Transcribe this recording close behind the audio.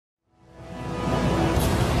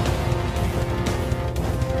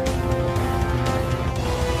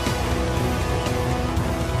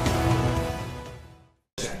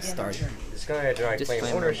Claim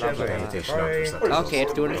ownership. Okay,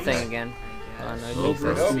 it's doing its thing again. No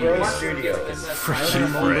Bro Studio. Sorry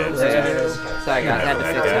guys, I had to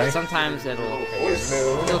fix that. Sometimes it'll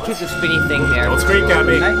keep the spinny thing there. Don't scream at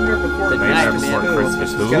me. Nightmare Before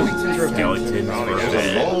Christmas. Who? Skellington.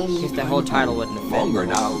 In case the whole title wouldn't have fit. Longer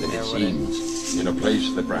now than it seems, in a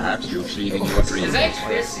place that perhaps you've seen in your dreams, or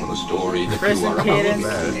the story that you are about.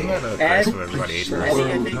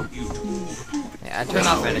 Yeah, I turned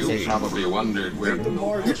off You annotation. probably wondered where.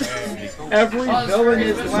 Every villain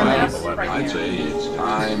is last. I'd say it's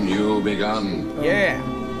time you begun. Yeah.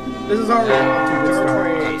 This is our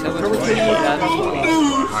territory. October 20,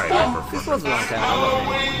 this was a long time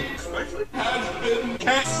ago.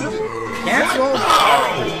 Cancel.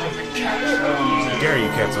 Dare you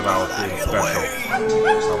cancel out the special?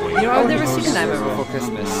 You know, I've never seen a Nightmare Before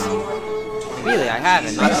Christmas. Really, I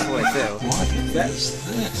haven't. Not before too.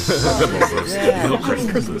 Little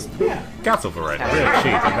Christmas. Castle for right now. Really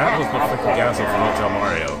cheap. And that was the freaking castle from Hotel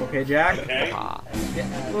Mario. Okay, Jack. A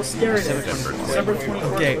little scary. December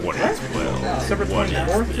 24th. Okay, what is well? December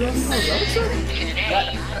 24th.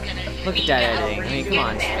 Look at that editing. I mean, come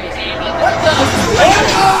on.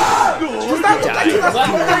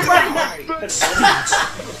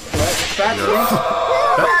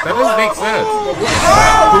 That doesn't make sense.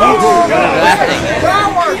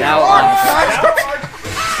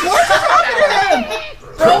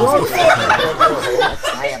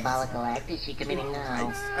 Diabolical act is she committing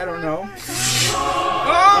now? I don't know.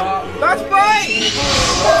 Oh, that's right!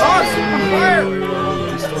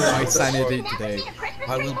 Oh, I signed it today.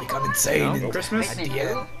 I will become insane in Christmas at the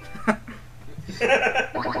end.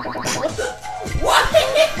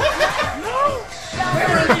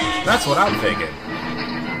 That's what I'm thinking.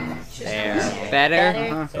 There.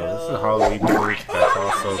 Better? So this is a Halloween movie that's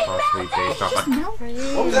also possibly based on.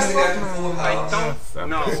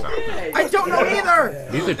 I don't know either!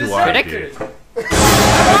 Neither do I. Critic? Dude.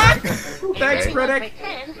 Thanks, critic.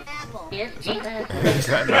 Is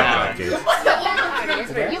that not the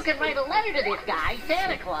case? You can write a letter to this guy,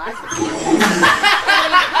 Santa Claus.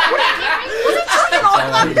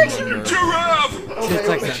 Just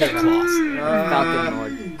like the Santa Claus. Falcon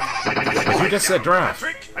Lord. But you just said draft.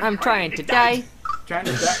 I'm trying to die. Trying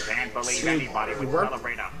to Can't believe anybody would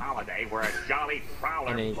celebrate a holiday where a jolly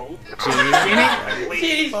prowler And a votes.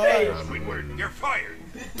 genie. Squidward, you're fired.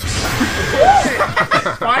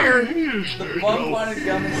 Fired!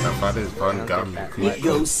 Fun is fun gum. It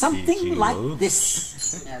goes something like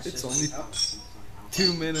this. It's only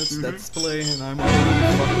 2 minutes, let's play, and I'm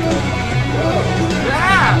already fucked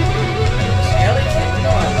up.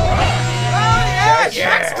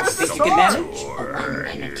 Take advantage. 1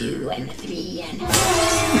 and a 2 and a 3 and a 4.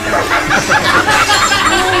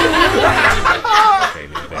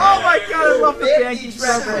 Oh my god, I love the Yankees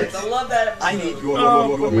reference. I love that. I need your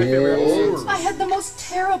I had the most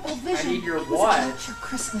terrible vision. I need your It was what? a future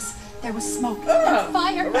Christmas. There was smoke and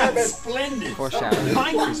fire. That's splendid. Foreshadowing.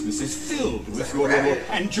 My Christmas is filled with your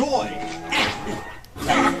and joy.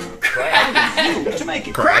 To make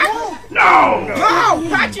it Crack? No! No!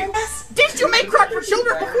 Patrick! Didn't you make crack for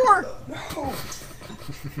children before?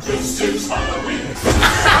 This is Halloween.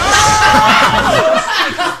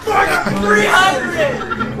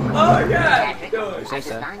 300! Oh my god! I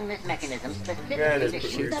designed this mechanism specifically to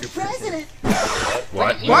shoot The president.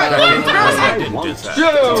 What? What? I didn't do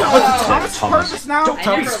that. Thomas purpose now? Don't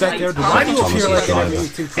tell me that there. Why do you appear like an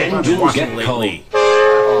YouTube clip I've been watching lately?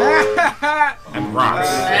 And rocks.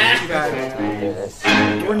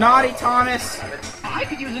 We're naughty, Thomas. I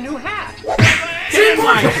could use a new hat.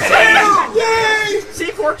 Yay!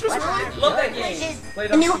 Sea Fortress, really? Love that game.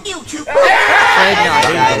 A new YouTube. Afraid not,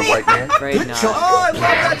 guys. Afraid not. Oh, I love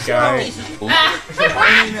that show!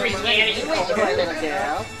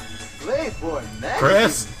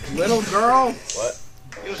 Chris? Little girl.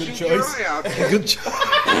 Good choice. Good choice.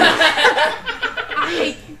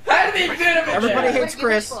 How did they fit him in Everybody there? hates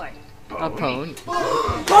Chris. A pony.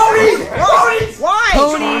 Pony! Why?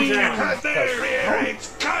 Pony!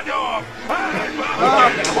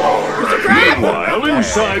 Meanwhile,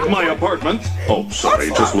 inside my apartment. Oh, sorry,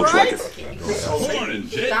 just looks like it.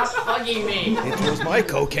 Stop hugging me. It was my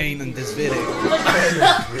cocaine in this video.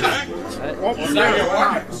 It's not gonna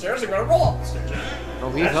work. The stairs are gonna roll.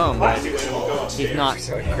 Well, he's home, but he's not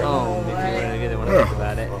home if you really want to think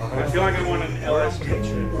about it. I feel like I want an LSD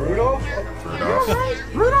trip. Rudolph?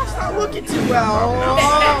 Rudolph's not looking too well. Oh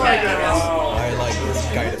my goodness. I like this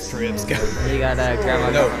kind of trips. You got Grandma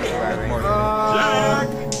No, driving. more.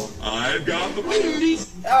 I've got the booties.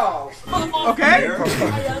 Oh. Okay.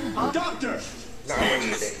 Doctor.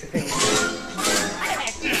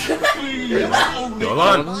 please. Hold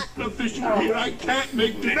on. Official here, I can't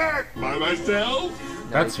make dinner by myself.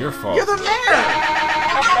 That's your fault. You're the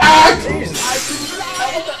mayor!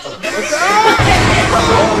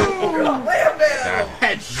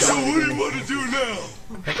 So what do you want to do now?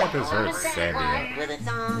 I think I deserve Sandy. With a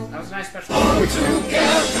song. That was a nice special.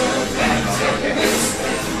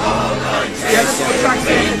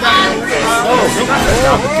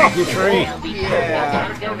 Take your tree.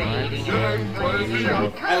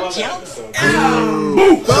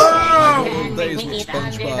 Days with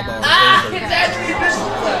SpongeBob are It's actually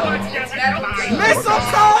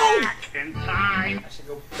Mistletoe! In time. I should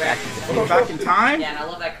go back. Go back in time? Yeah, and I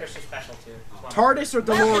love that Christmas special too. TARDIS or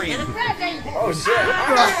DeLorean?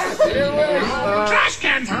 Trash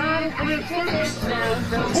can time.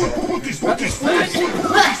 Put this.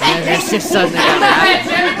 It's just suddenly gonna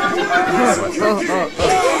happen.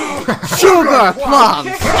 Sugar plums!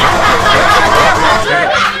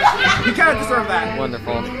 You kind of deserve that.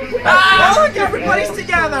 Wonderful. Oh, look, everybody's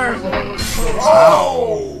together!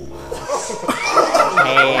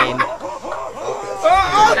 Pain.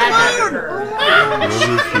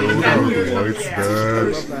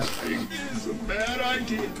 It's a bad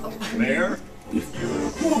idea. Mayor, if you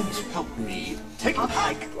won't help me, take a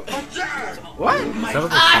hike. What?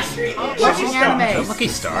 Watching anime. Lucky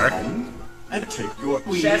Star. And take your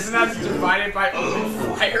Chestnuts divided by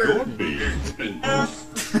open fire.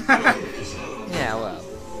 Yeah, well.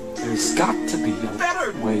 There's got to be a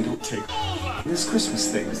better way to take this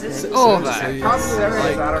Christmas thing. It's over. Probably there is.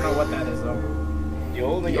 I don't know what that is, though. the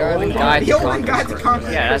only Guide The only guide to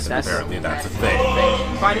conquer. Yeah, that's Apparently that's a thing.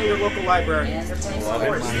 Find it at your local library.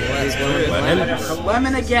 Lemon?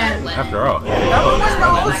 Lemon again. After all. Everyone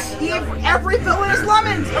knows. Every villain is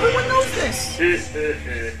lemons. Everyone knows this.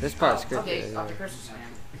 This part's good. Bugs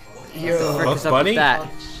Bunny? That.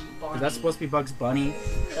 Is that supposed to be Bugs Bunny?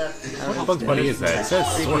 What Bugs Bunny is that? It says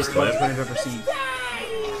source Bugs clip. Bunny I've ever seen.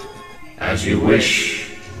 As you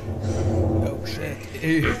wish. Oh shit.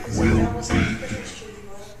 It will be.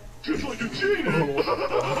 Just like a genie.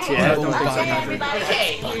 Yeah, don't think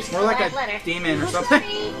so. More like a demon or something.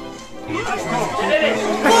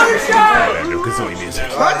 No Kazooie music.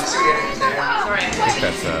 What? I think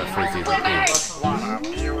that's Frizzy's EP.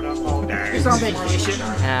 He's on vacation.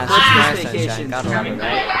 Yeah, Christmas it's nice sunshine. Gotta love it,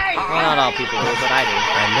 right? Well, not all people do, but I do.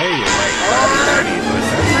 I know you like parties, but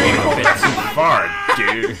that's going a bit too far,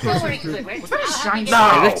 dude. Was that a shiny No!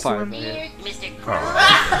 This part.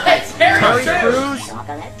 Terry Crews?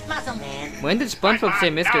 When did SpongeBob say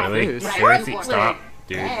Mr. Really? Cruz? Seriously? Stop,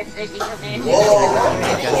 dude. Thank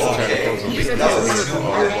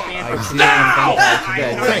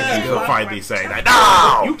you for finally saying that.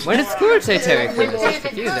 No! When did Squidward say Terry Crews? That's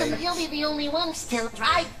confusing. You'll be the only one still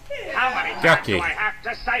alive. How many times Yucky. do I have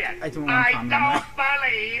to say it? I don't want to comment on that.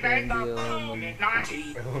 believe in the Illuminati.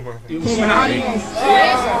 Illuminati.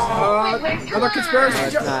 Another conspiracy.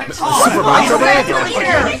 Super Mario Man?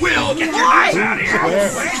 Will get your eyes out of here.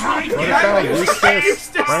 What about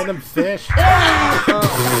Eustace? Random fish?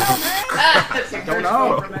 Don't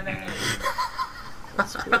know.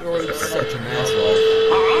 Squidward's such an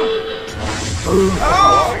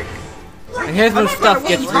asshole. And here's when stuff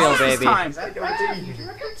gets real, baby.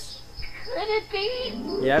 Could it be?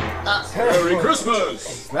 Yep. Merry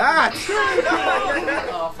Christmas! That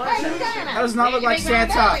does not look like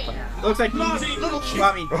Santa. It looks like well, I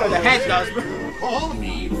mean, the head does.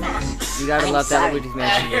 You gotta love that Luigi's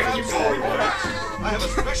Mansion music. I have a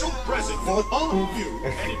special present for all of you.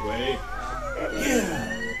 Anyway,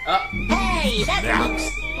 Hey, that looks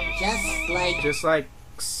just like. Just like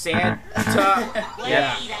Santa.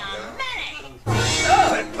 Yeah. Wait a minute.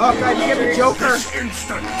 Oh god, you get the Joker.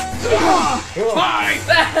 instant. Fine.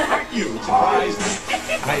 You surprised me.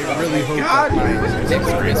 I really hope God. that my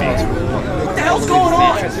experience was really What the hell's going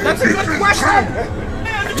on? That's a good question.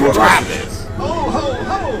 Grab this.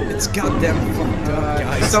 It's goddamn fucked up,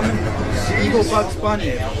 guys. Some evil Bugs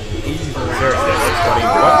Bunny. Seriously, that's funny.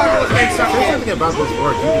 What? There's something about this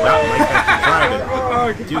work. You do not like that you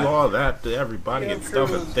try to do all that to everybody and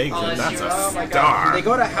stuff and things, and that's a Did star. they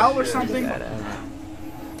go to hell or something?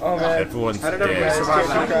 Oh man. Everyone's How did everybody dead. survive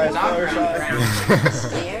that?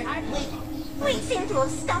 We seem to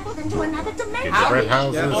have stumbled into another dimension. Gingerbread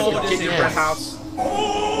houses. Yeah, gingerbread house.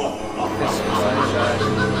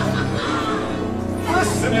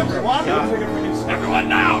 Listen, everyone. Everyone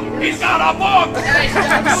now. He's got a book.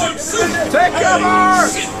 Take cover!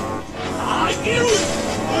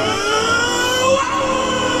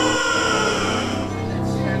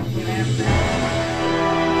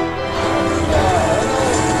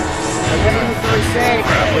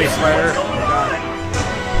 Please,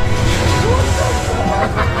 Spider.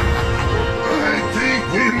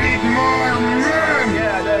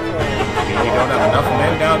 don't have enough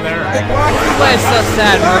men down there. This place is so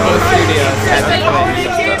sad, Marco Studios.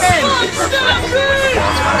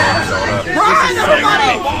 Run,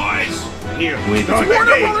 everybody! Here,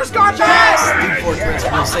 Warner Brothers got back!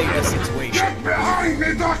 We'll save the situation. behind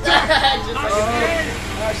me, Doctor!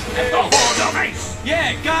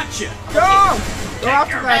 Yeah, gotcha. Go! Go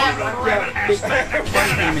after that.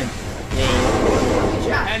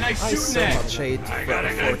 And I I shoot so next. much hate for Got a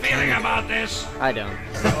good feeling about this. I don't.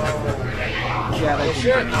 Yeah, they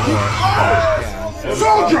should.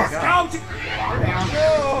 Soldier! Out. Keep I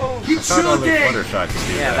thought only shooting! Fluttershy could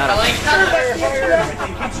do Yeah, that. that'll. I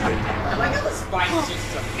like how the spine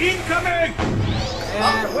system. Incoming.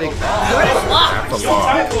 That's a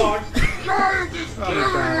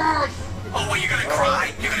lot. Oh, are you gonna cry?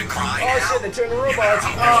 You're gonna cry Oh shit, they turned the robots.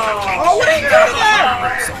 Oh, what are you doing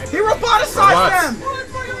there? He roboticized them!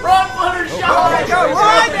 Run, Fluttershy! Oh my god,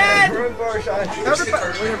 run, man!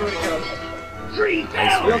 Everybody go. You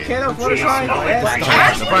okay though, Fluttershy?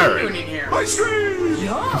 The pirate. I scream!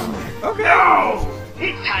 Okay. No!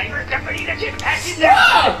 It's time for somebody to get back in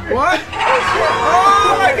there! What?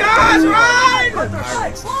 Oh my gosh, run!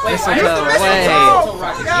 Mistletoe, Use the way.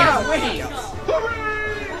 mistletoe! Yeah.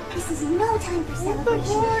 This is no time for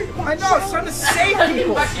celebration. I know, it's time to save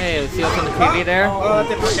people! Hey, see what's on the TV there? Oh, that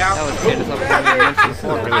didn't work out. That was good as well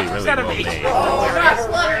Really, really well made.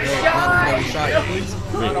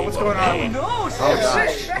 I don't know what's going on. Oh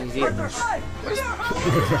gosh, he's eating.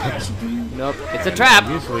 Nope, it's a trap.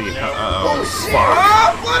 Usually, fuck. Oh,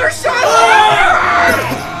 Fluttershy!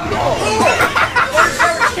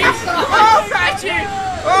 Oh, Patchy!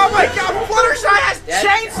 Oh my god, Fluttershy has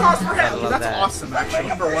chainsaws for him! love That's that. awesome, actually.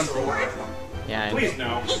 Number one for me. Yeah, Please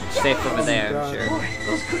no. safe over there, I'm sure.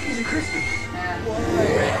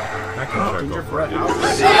 I can circle for it.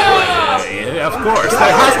 Yeah, of course,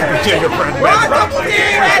 there has to be gingerbread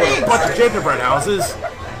men. A bunch of gingerbread houses.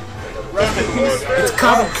 It's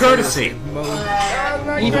common courtesy. How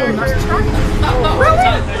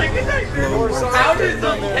did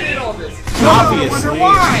they hit all this? Obviously.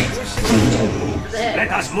 Let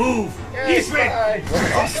us move! He's ready! I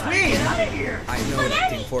know that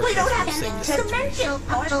Team Fortress will save this situation.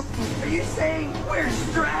 Are you saying we're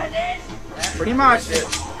stranded? Pretty much.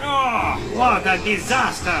 Oh, what a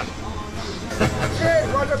disaster!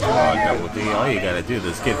 Oh, Double D, all you gotta do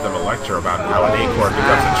is give them a lecture about how an acorn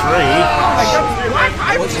becomes a tree.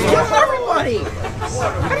 I was just killing everybody!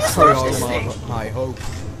 How do you start this thing? My hope.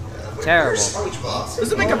 Terrible. This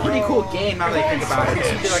would make a pretty cool game now that I think about it.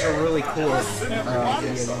 This would be like a really cool video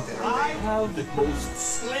game.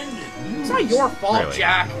 It's not your fault, Really?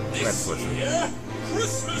 Jack. Let's listen.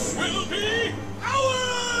 Christmas will be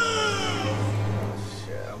ours.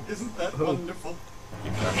 Isn't that wonderful?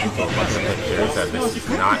 People looking at pictures that this is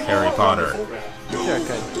not Harry Potter. Sure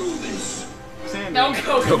could. No,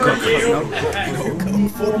 go for you!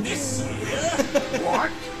 What?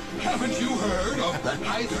 Haven't you heard of that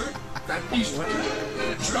either? That Easter?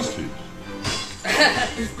 Trust me.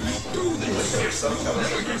 If we do this,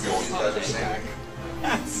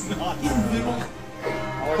 That's not evil.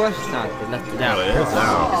 Of course not, they left it out. It is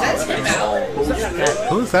now.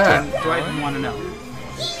 Who's that? Do I even want to know?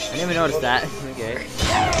 I didn't even notice that. Okay.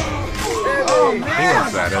 Oh, Who man!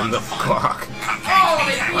 was that in the clock?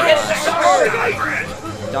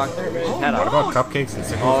 Doctor, his head What off. about cupcakes and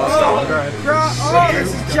sickles and Stalingrad? Oh,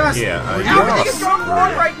 this is just... Yeah, everything is going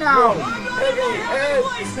wrong right now!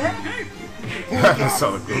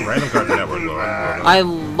 So the Random Cartoon Network logo. I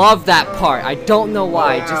love that part. I don't know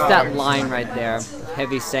why. Just that line right there.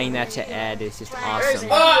 Heavy saying that to Ed is just awesome.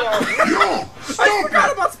 I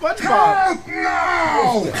forgot about SpongeBob!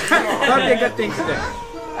 no! That'd be a good thing to do.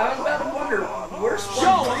 I was about to wonder, where's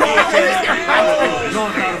Know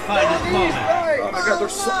how to find his moment. Oh my god, their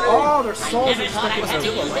souls are stuck with them.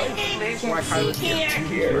 That's why Kyla's here.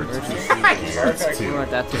 You want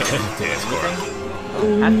that to Dance floor.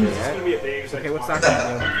 Okay, what's that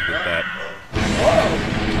gonna do? That.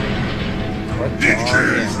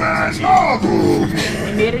 DJ's last album! We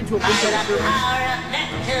made it into a big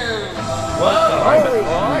Holy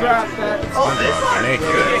crap, that's...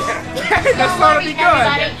 Naked. That's not to be good!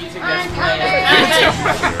 Alright, let's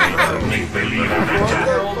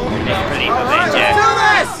do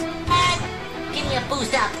this! Give me a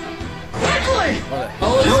boost up.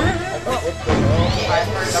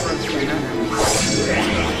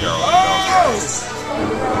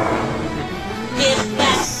 Give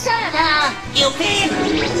back Santa, you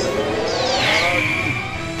pig!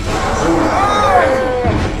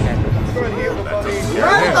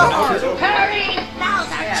 Hurry! Now's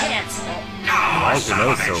our chance. Why is your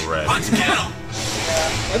nose so red? Let's get him!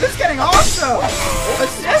 Oh, this is getting awesome!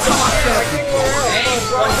 This is awesome!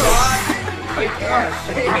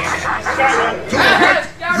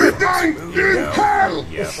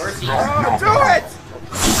 Oh, do it!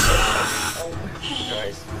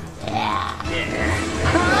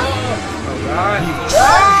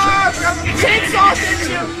 Chainsaw did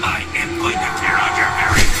you? I am going to tear out your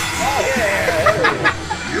very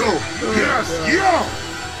Yo! Yes! Yo!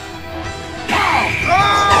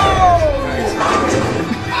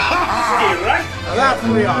 Oh, that's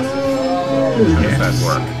pretty awesome. Yes, that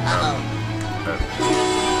worked.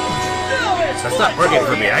 That's not working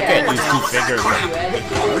for me. I can't use 2 fingers.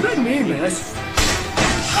 What do you mean, man?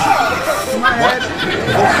 What?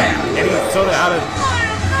 And he's sort of out of his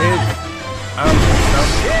stuff.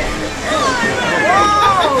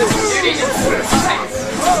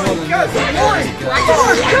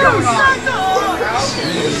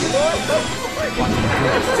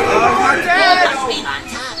 Oh, my dad! On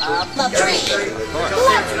top of the tree.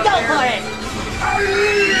 Let's go for it.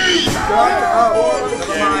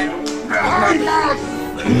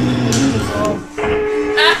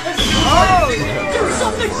 Do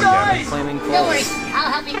something, guys! Flaming Don't coals. worry,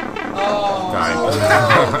 I'll help you. Died.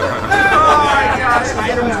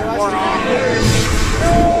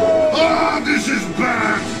 Ah, this is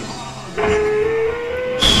bad!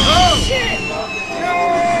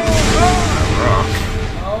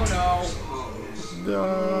 Oh no. No.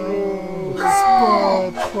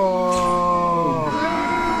 SpongeBob.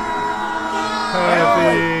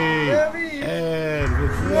 Heavy. And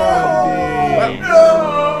with Randy.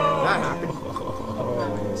 That happened.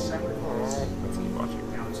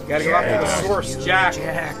 You gotta get back to the source, Jack.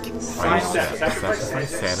 Sacrifice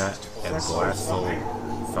Santa and glass soul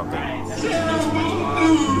something.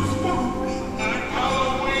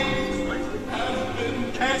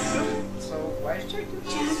 So why is Jack doing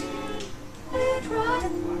this?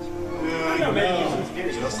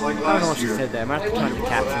 Just like I don't know what she said there. I might have to turn on the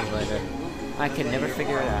captions later. I can never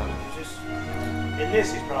figure it out. In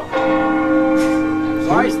this, he's probably.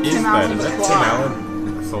 Why is Is Tim that? Allen Is that Tim Allen?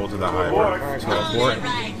 Sold to the Hiver. To a port.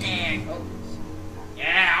 Right there.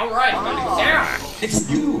 Yeah, alright, Sarah. It's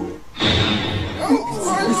you.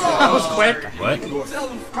 That was quick. What?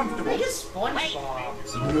 SpongeBob.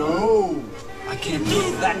 No. I can't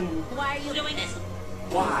do that. Why are you doing this?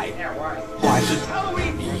 Why? Yeah, why? Why is it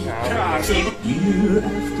Halloween! year after year?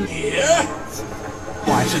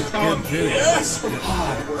 Why is it so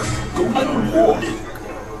hard? Go unrewarded.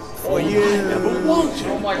 All I ever wanted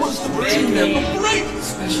Oh my was to God. bring them a break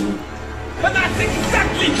special. But that's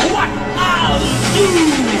exactly what I'll do!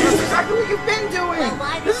 That's exactly what you've been doing.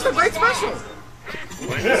 This is a great special.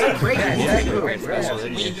 This is a great special.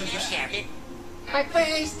 We just shared it. But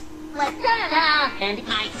first, let's ta-da! And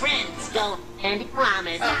my friends go and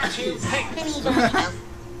promise to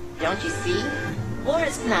Don't you see? War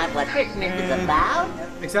is not what Christmas is about.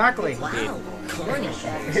 Exactly. Wow, corny. I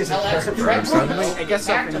guess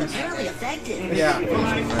something. Really effective. Yeah.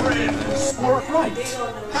 Or right.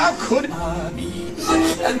 How could I be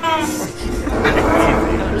such an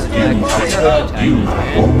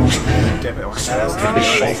Damn it, why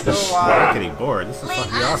can't I stop getting bored? This is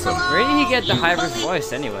fucking awesome. Where did he get the Hiver's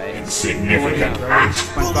voice anyway? Significant. No,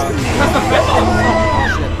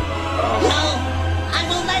 I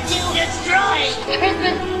will let you destroy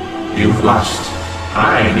Christmas. You've lost.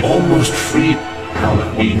 I'm almost free.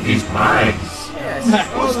 Halloween is mine.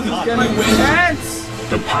 Oh, this is getting intense.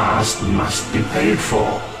 The past must be paid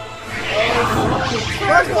for.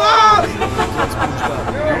 SpongeBob!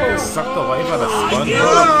 Just suck the life out of SpongeBob.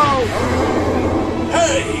 No!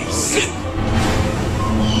 Hey, sit!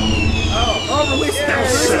 Oh, release it!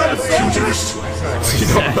 Computers. You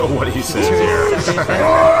don't know what he says here.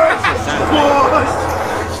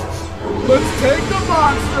 Let's take the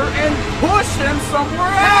monster and push him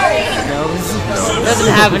somewhere else! Nose.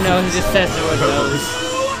 Doesn't have a nose, he just says the word nose.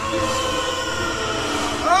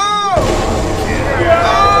 Oh!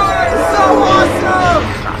 It's so awesome!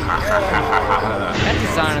 That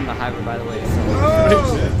design on the Hiver, by the way, is so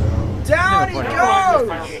Oh! Down he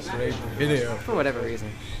goes! Great video. for whatever reason.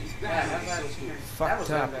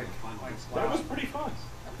 Fucked up. That was pretty fun.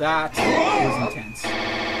 That was intense.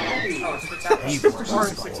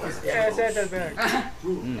 Yeah, I said that back.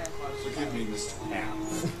 Forgive me, Mr.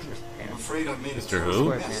 I'm afraid I've made Mr. Who?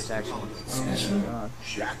 Square pants, actually.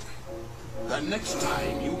 Jack. The next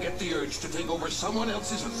time you get the urge to take over someone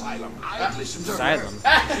else's asylum, I'd listen to Asylum.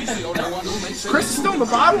 her. She's the only one who makes Chris is still in the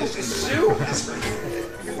bottle?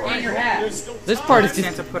 In your hat. This part is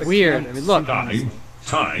just weird. I mean, look. time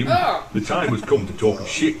time. The time has come to talk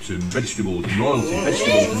ships and vegetables and royalty. I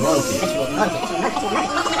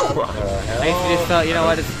just felt, you know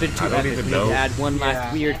what, it's been too epic for me to add one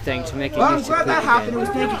last weird thing to make it Well, I'm easy glad to that play happened. It again.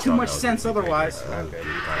 was making too much sense otherwise.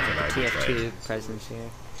 TF2 presence here.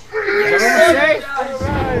 Is everyone safe?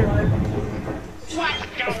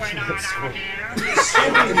 What's going on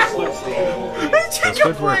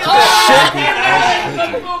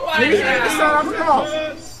out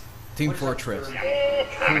here? Team Fortress.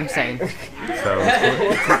 I'm insane. So,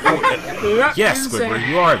 yes, Squidward,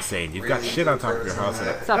 you are insane. You've got shit on top of your house.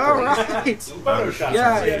 Alright.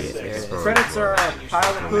 Yeah, credits are a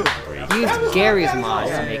pile of poop. Use Gary's mod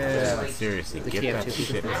to make seriously, the get that TF2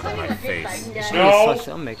 shit out of my face. No.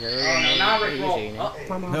 Filmmaker.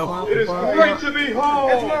 No. It is great to be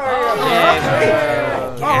home!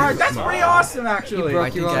 Alright, that's pretty awesome, actually. You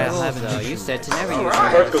broke your own rules, though. You said to never use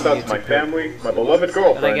First goes out to my family, my beloved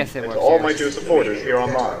girlfriend, and to all my new supporters here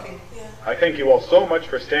online. I thank you all so much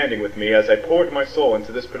for standing with me as I poured my soul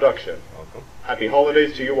into this production. Happy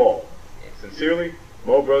holidays to you all. Sincerely,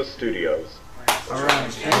 Mobros Studios.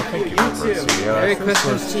 Alright, thank you too. Merry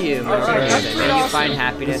Christmas to you, my friend. May you find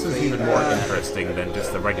happiness. This is even more interesting than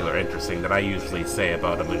just the regular interesting that I usually say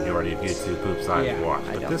about a majority of YouTube poops I watch.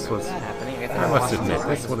 But this was, I must admit,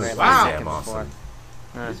 this one is damn awesome.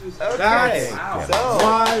 That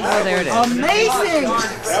Oh, there it is. amazing!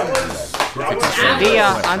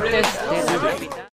 Día antes de